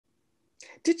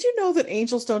Did you know that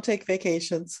angels don't take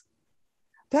vacations?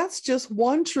 That's just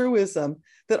one truism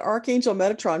that Archangel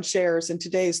Metatron shares in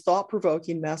today's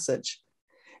thought-provoking message.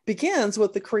 Begins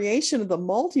with the creation of the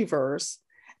multiverse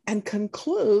and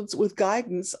concludes with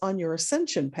guidance on your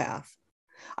ascension path.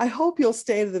 I hope you'll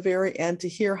stay to the very end to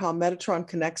hear how Metatron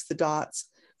connects the dots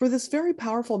for this very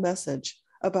powerful message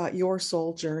about your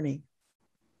soul journey.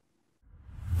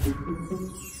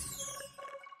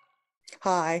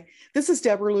 Hi, this is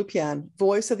Debbra Lupien,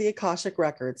 voice of the Akashic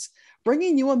Records,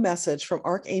 bringing you a message from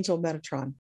Archangel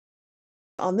Metatron.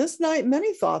 On this night,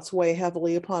 many thoughts weigh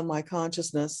heavily upon my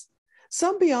consciousness,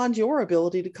 some beyond your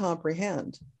ability to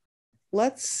comprehend.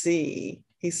 Let's see,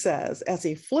 he says, as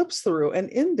he flips through an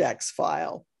index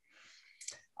file.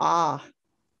 Ah,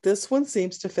 this one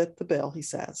seems to fit the bill, he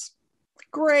says.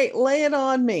 Great, lay it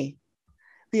on me.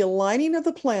 The aligning of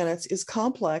the planets is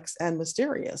complex and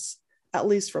mysterious, at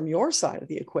least from your side of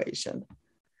the equation.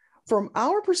 From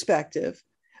our perspective,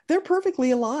 they're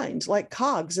perfectly aligned, like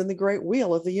cogs in the great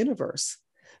wheel of the universe.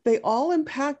 They all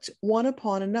impact one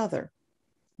upon another.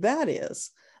 That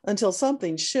is, until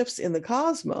something shifts in the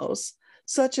cosmos,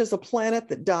 such as a planet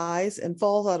that dies and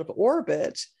falls out of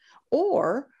orbit,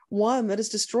 or one that is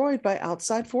destroyed by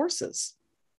outside forces.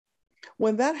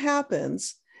 When that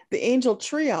happens, the angel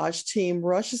triage team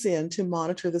rushes in to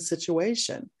monitor the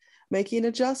situation, making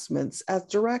adjustments as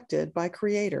directed by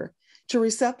Creator to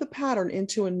reset the pattern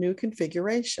into a new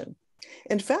configuration.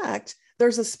 In fact,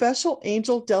 there's a special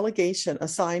angel delegation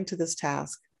assigned to this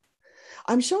task.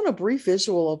 I'm shown a brief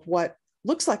visual of what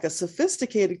looks like a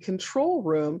sophisticated control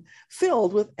room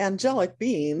filled with angelic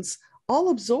beings, all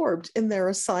absorbed in their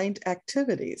assigned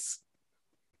activities.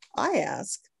 I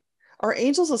ask, are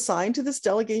angels assigned to this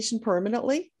delegation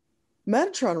permanently?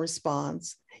 Metatron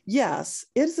responds, yes,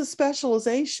 it is a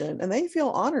specialization, and they feel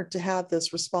honored to have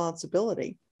this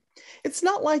responsibility. It's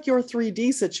not like your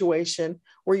 3D situation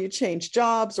where you change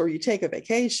jobs or you take a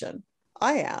vacation.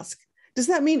 I ask, does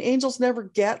that mean angels never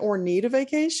get or need a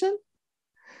vacation?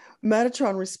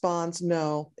 Metatron responds,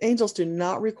 no, angels do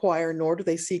not require nor do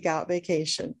they seek out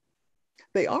vacation.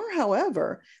 They are,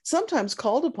 however, sometimes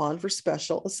called upon for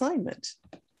special assignment.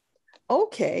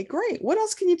 Okay, great. What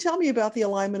else can you tell me about the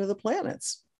alignment of the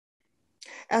planets?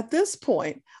 At this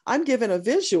point, I'm given a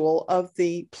visual of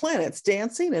the planets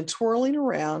dancing and twirling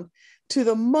around to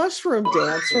the mushroom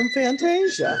dance from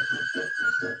Fantasia.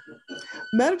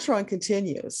 Metatron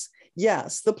continues,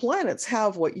 yes, the planets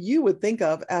have what you would think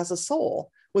of as a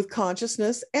soul with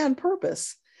consciousness and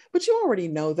purpose, but you already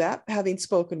know that, having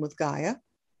spoken with Gaia.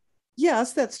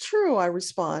 Yes, that's true, I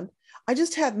respond. I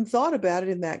just hadn't thought about it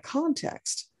in that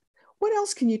context. What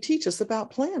else can you teach us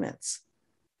about planets?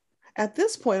 At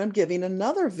this point, I'm giving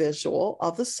another visual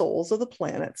of the souls of the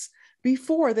planets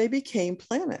before they became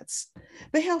planets.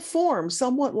 They have forms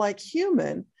somewhat like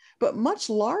human, but much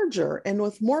larger and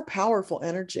with more powerful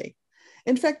energy.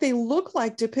 In fact, they look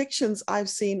like depictions I've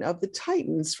seen of the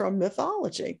Titans from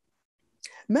mythology.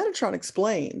 Metatron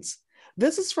explains,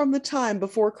 this is from the time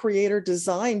before Creator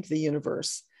designed the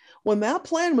universe. When that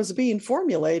plan was being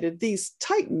formulated, these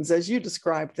Titans, as you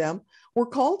described them, were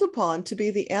called upon to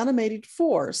be the animated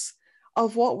force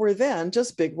of what were then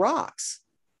just big rocks.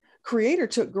 Creator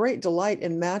took great delight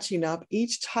in matching up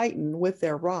each Titan with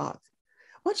their rock.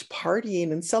 Much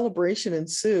partying and celebration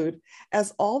ensued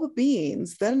as all the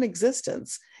beings then in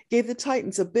existence gave the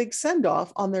Titans a big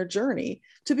send-off on their journey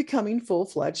to becoming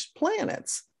full-fledged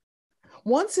planets.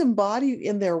 Once embodied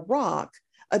in their rock,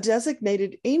 a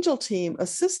designated angel team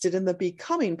assisted in the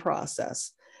becoming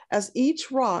process as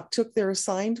each rock took their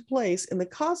assigned place in the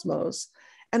cosmos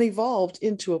and evolved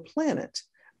into a planet,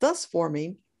 thus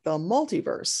forming the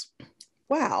multiverse.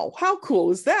 Wow, how cool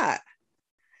is that?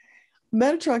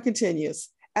 Metatron continues,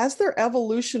 as their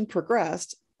evolution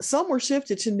progressed, some were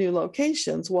shifted to new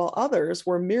locations while others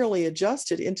were merely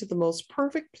adjusted into the most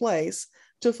perfect place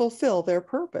to fulfill their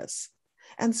purpose.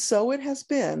 And so it has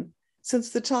been since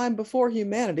the time before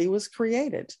humanity was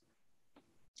created.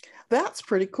 That's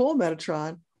pretty cool,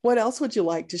 Metatron. What else would you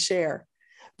like to share?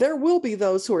 There will be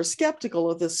those who are skeptical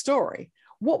of this story.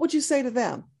 What would you say to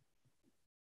them?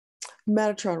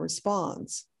 Metatron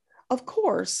responds, of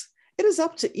course, it is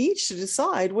up to each to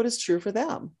decide what is true for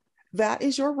them. That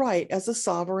is your right as a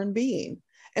sovereign being.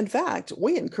 In fact,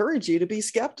 we encourage you to be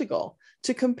skeptical,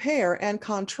 to compare and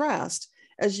contrast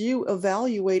as you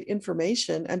evaluate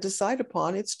information and decide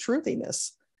upon its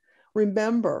truthiness.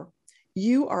 Remember,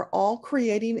 you are all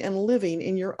creating and living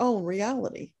in your own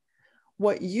reality.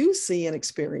 What you see and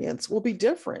experience will be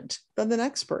different than the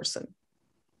next person.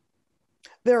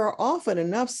 There are often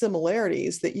enough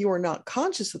similarities that you are not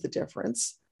conscious of the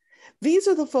difference. These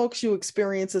are the folks you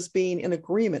experience as being in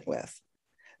agreement with.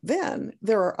 Then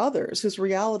there are others whose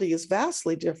reality is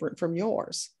vastly different from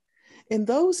yours. In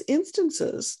those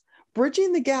instances,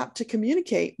 bridging the gap to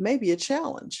communicate may be a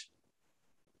challenge.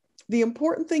 The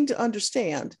important thing to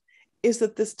understand is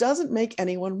that this doesn't make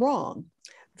anyone wrong.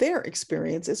 Their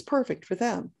experience is perfect for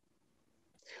them.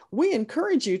 We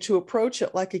encourage you to approach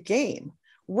it like a game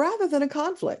rather than a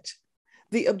conflict.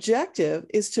 The objective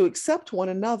is to accept one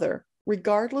another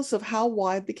regardless of how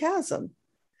wide the chasm.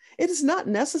 It is not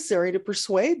necessary to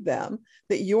persuade them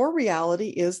that your reality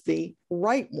is the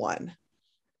right one.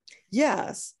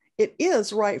 Yes, it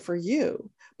is right for you,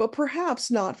 but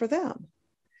perhaps not for them.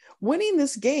 Winning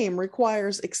this game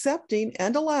requires accepting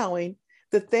and allowing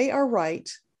that they are right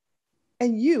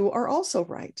and you are also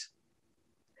right.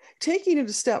 Taking it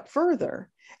a step further,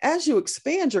 as you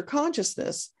expand your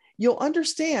consciousness, you'll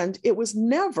understand it was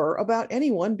never about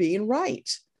anyone being right.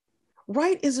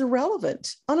 Right is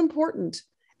irrelevant, unimportant,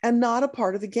 and not a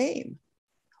part of the game.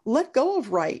 Let go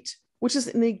of right, which is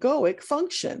an egoic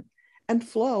function, and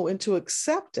flow into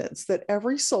acceptance that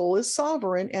every soul is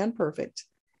sovereign and perfect,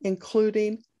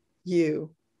 including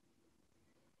you.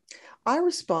 I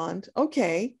respond,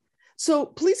 okay, so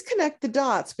please connect the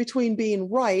dots between being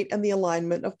right and the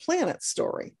alignment of planets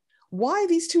story. Why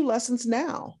these two lessons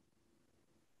now?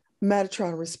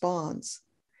 Metatron responds,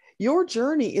 your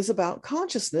journey is about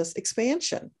consciousness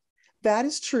expansion. That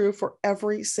is true for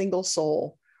every single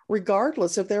soul,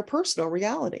 regardless of their personal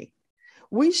reality.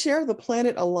 We share the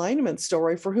planet alignment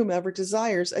story for whomever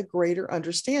desires a greater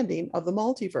understanding of the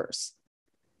multiverse.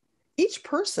 Each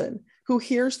person who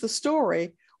hears the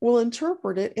story will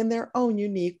interpret it in their own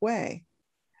unique way.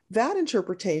 That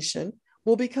interpretation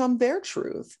will become their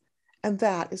truth, and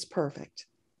that is perfect.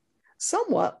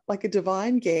 Somewhat like a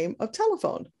divine game of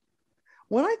telephone.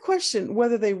 When I question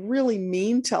whether they really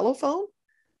mean telephone,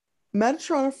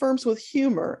 Metatron affirms with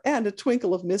humor and a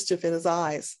twinkle of mischief in his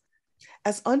eyes.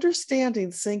 As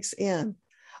understanding sinks in,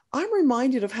 I'm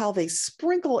reminded of how they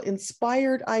sprinkle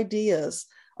inspired ideas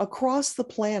across the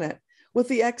planet with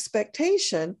the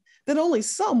expectation that only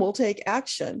some will take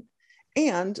action,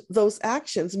 and those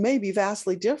actions may be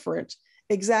vastly different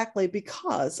exactly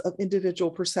because of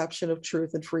individual perception of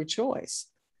truth and free choice.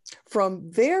 From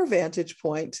their vantage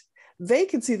point, they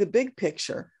can see the big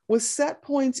picture with set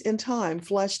points in time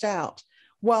fleshed out,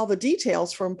 while the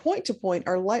details from point to point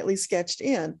are lightly sketched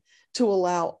in to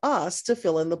allow us to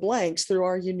fill in the blanks through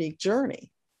our unique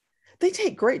journey. They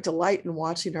take great delight in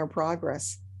watching our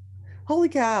progress. Holy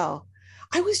cow,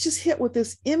 I was just hit with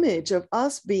this image of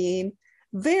us being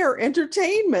their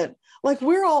entertainment, like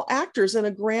we're all actors in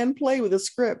a grand play with a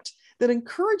script that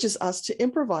encourages us to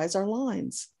improvise our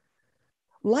lines.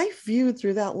 Life viewed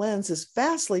through that lens is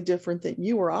vastly different than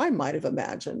you or I might have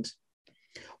imagined.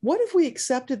 What if we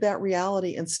accepted that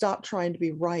reality and stopped trying to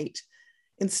be right,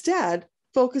 instead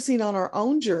focusing on our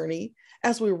own journey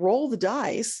as we roll the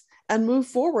dice and move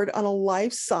forward on a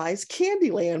life-size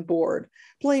Candyland board,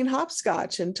 playing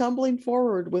hopscotch and tumbling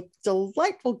forward with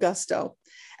delightful gusto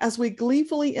as we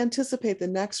gleefully anticipate the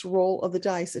next roll of the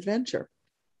dice adventure.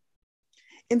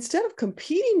 Instead of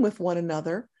competing with one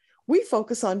another, we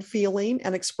focus on feeling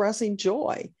and expressing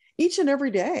joy each and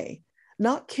every day,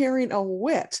 not caring a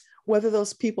whit whether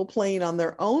those people playing on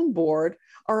their own board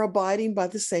are abiding by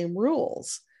the same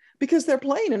rules, because they're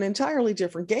playing an entirely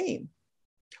different game.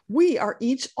 We are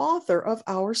each author of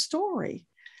our story,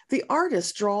 the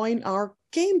artist drawing our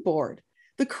game board.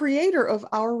 The creator of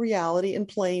our reality and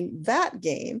playing that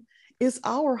game is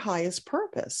our highest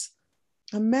purpose.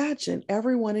 Imagine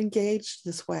everyone engaged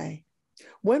this way.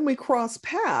 When we cross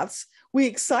paths, we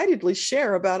excitedly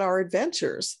share about our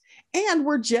adventures, and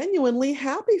we're genuinely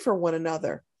happy for one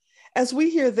another. As we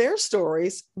hear their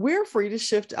stories, we're free to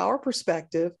shift our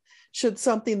perspective should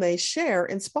something they share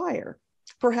inspire.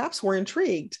 Perhaps we're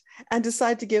intrigued and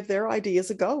decide to give their ideas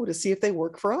a go to see if they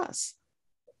work for us.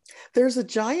 There's a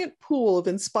giant pool of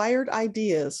inspired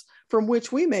ideas from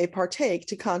which we may partake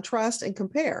to contrast and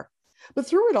compare. But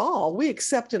through it all, we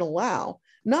accept and allow,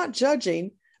 not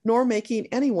judging nor making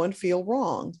anyone feel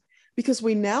wrong, because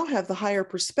we now have the higher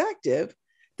perspective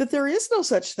that there is no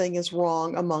such thing as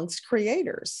wrong amongst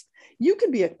creators. You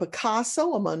can be a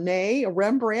Picasso, a Monet, a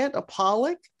Rembrandt, a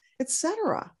Pollock,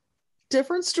 etc.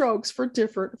 Different strokes for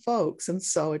different folks, and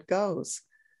so it goes.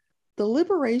 The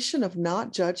liberation of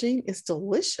not judging is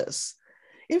delicious.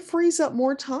 It frees up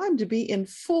more time to be in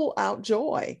full out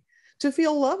joy, to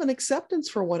feel love and acceptance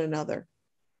for one another.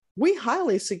 We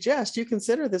highly suggest you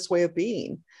consider this way of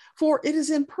being, for it is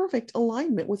in perfect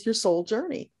alignment with your soul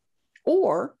journey.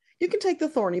 Or you can take the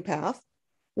thorny path.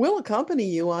 We'll accompany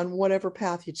you on whatever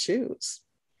path you choose.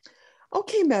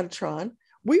 Okay, Metatron,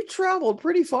 We've traveled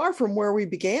pretty far from where we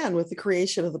began with the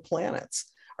creation of the planets.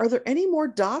 Are there any more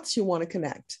dots you want to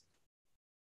connect?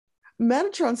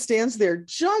 Metatron stands there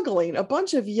juggling a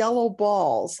bunch of yellow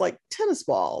balls, like tennis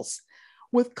balls,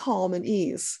 with calm and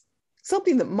ease.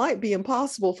 Something that might be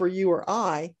impossible for you or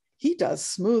I, he does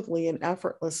smoothly and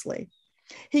effortlessly.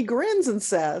 He grins and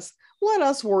says, "Let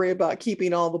us worry about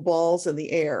keeping all the balls in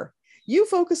the air. You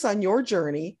focus on your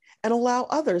journey and allow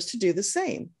others to do the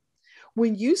same."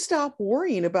 When you stop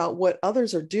worrying about what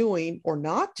others are doing or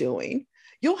not doing,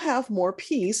 you'll have more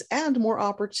peace and more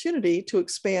opportunity to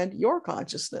expand your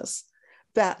consciousness.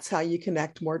 That's how you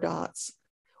connect more dots.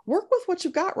 Work with what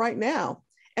you've got right now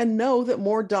and know that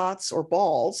more dots or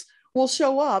balls will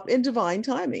show up in divine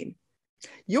timing.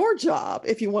 Your job,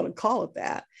 if you want to call it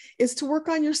that, is to work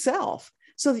on yourself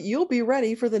so that you'll be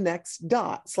ready for the next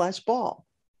dot/ball.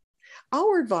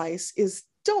 Our advice is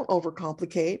don't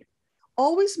overcomplicate.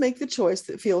 Always make the choice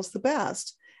that feels the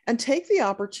best and take the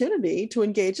opportunity to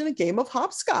engage in a game of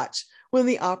hopscotch when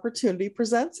the opportunity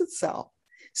presents itself.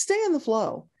 Stay in the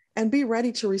flow and be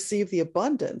ready to receive the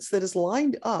abundance that is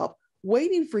lined up,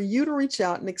 waiting for you to reach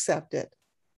out and accept it.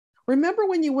 Remember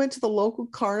when you went to the local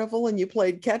carnival and you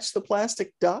played catch the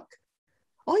plastic duck?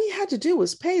 All you had to do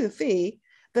was pay the fee,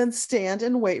 then stand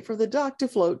and wait for the duck to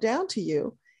float down to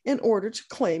you in order to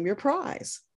claim your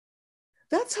prize.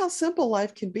 That's how simple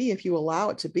life can be if you allow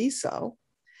it to be so.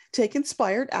 Take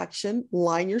inspired action,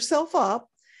 line yourself up,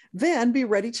 then be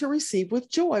ready to receive with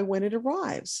joy when it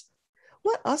arrives.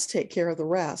 Let us take care of the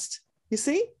rest. You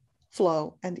see?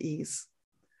 Flow and ease.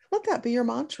 Let that be your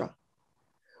mantra.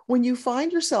 When you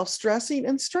find yourself stressing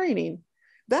and straining,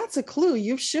 that's a clue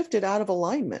you've shifted out of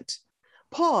alignment.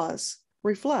 Pause,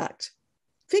 reflect,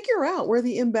 figure out where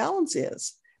the imbalance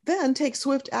is, then take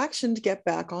swift action to get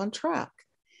back on track.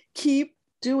 Keep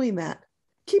doing that.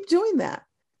 Keep doing that.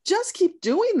 Just keep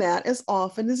doing that as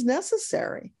often as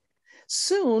necessary.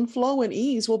 Soon, flow and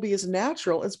ease will be as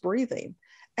natural as breathing,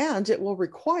 and it will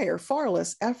require far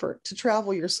less effort to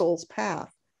travel your soul's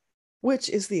path, which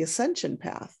is the ascension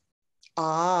path.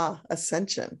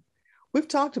 Ascension. We've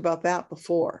talked about that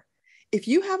before. If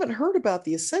you haven't heard about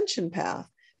the ascension path,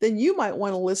 then you might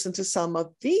want to listen to some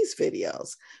of these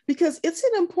videos because it's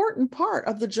an important part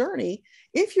of the journey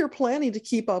if you're planning to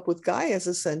keep up with Gaia's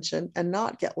ascension and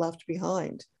not get left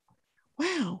behind.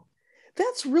 Wow,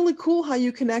 that's really cool how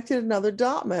you connected another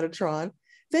dot, Metatron.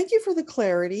 Thank you for the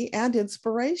clarity and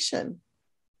inspiration.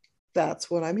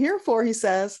 That's what I'm here for, he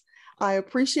says. I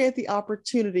appreciate the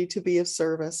opportunity to be of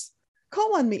service.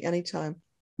 Call on me anytime.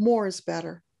 More is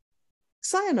better.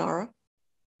 Sayonara.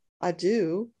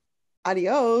 Adieu.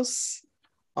 Adios.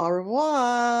 Au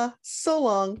revoir. So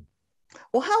long.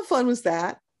 Well, how fun was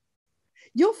that?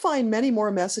 You'll find many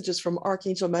more messages from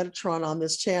Archangel Metatron on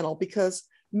this channel because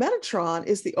Metatron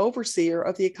is the overseer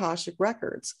of the Akashic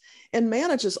records and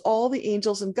manages all the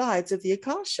angels and guides of the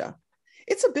Akasha.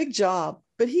 It's a big job,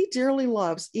 but he dearly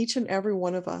loves each and every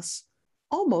one of us,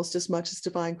 almost as much as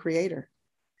Divine Creator.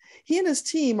 He and his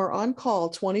team are on call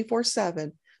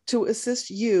 24/7 to assist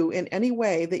you in any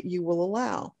way that you will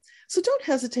allow. So don't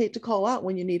hesitate to call out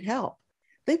when you need help.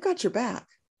 They've got your back,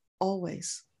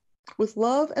 always. With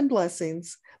love and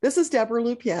blessings, this is Debbra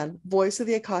Lupien, voice of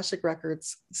the Akashic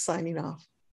Records, signing off.